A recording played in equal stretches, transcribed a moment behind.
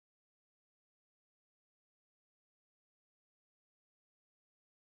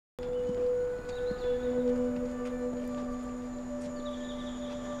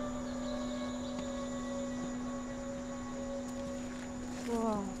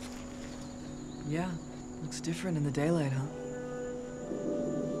Whoa. Yeah, looks different in the daylight, huh?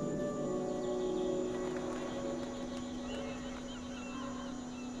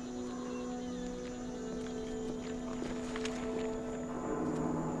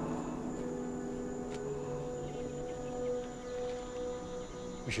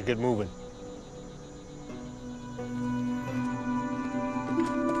 We should get moving.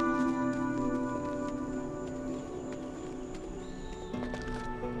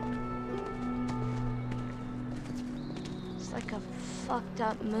 It's like a fucked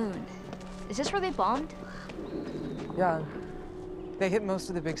up moon. Is this where they bombed? Yeah. They hit most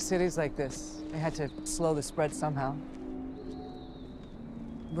of the big cities like this. They had to slow the spread somehow.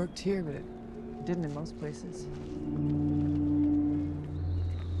 Worked here, but it didn't in most places.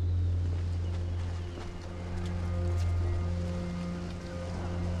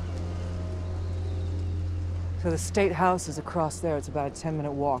 So the State House is across there. It's about a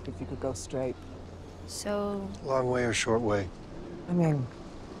 10-minute walk if you could go straight. So... Long way or short way? I mean,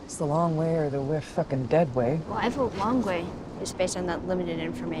 it's the long way or the we're fucking dead way. Well, I vote long way, just based on that limited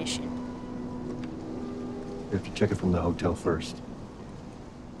information. We have to check it from the hotel first.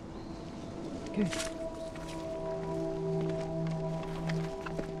 Okay.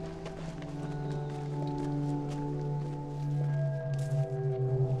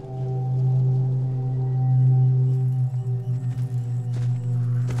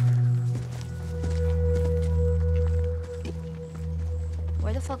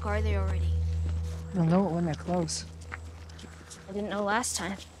 Where the fuck are they already? You'll know it when they're close. I didn't know last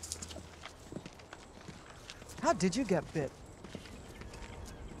time. How did you get bit?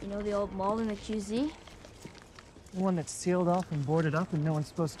 You know the old mall in the QZ? The one that's sealed off and boarded up and no one's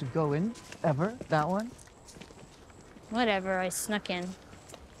supposed to go in, ever? That one? Whatever, I snuck in.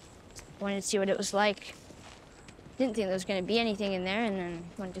 Wanted to see what it was like. Didn't think there was gonna be anything in there, and then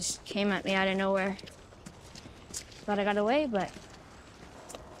one just came at me out of nowhere. Thought I got away, but...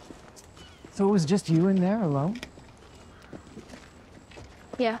 So it was just you in there alone?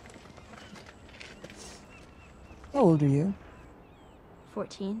 Yeah, How old are you?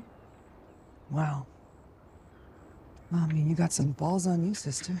 14. Wow. I mean, you got some balls on you,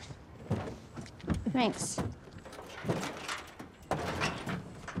 sister. Thanks.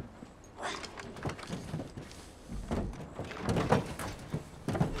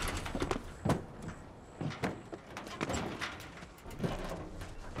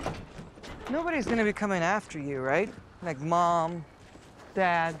 Nobody's gonna be coming after you, right? Like mom,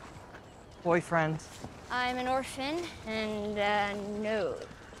 dad, boyfriend. I'm an orphan, and, no.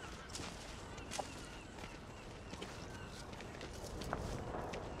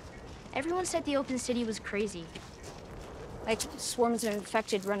 Everyone said the open city was crazy. Like, swarms of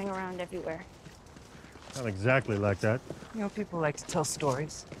infected running around everywhere. Not exactly like that. You know, people like to tell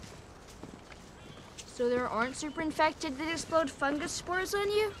stories. So there aren't super infected that explode fungus spores on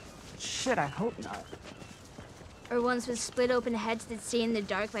you? Shit, I hope not. Or ones with split open heads that see in the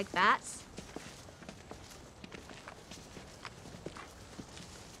dark like bats?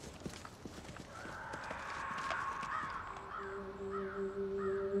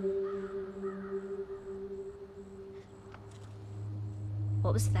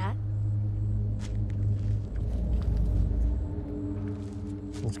 What was that?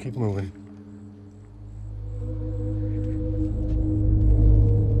 Let's keep moving.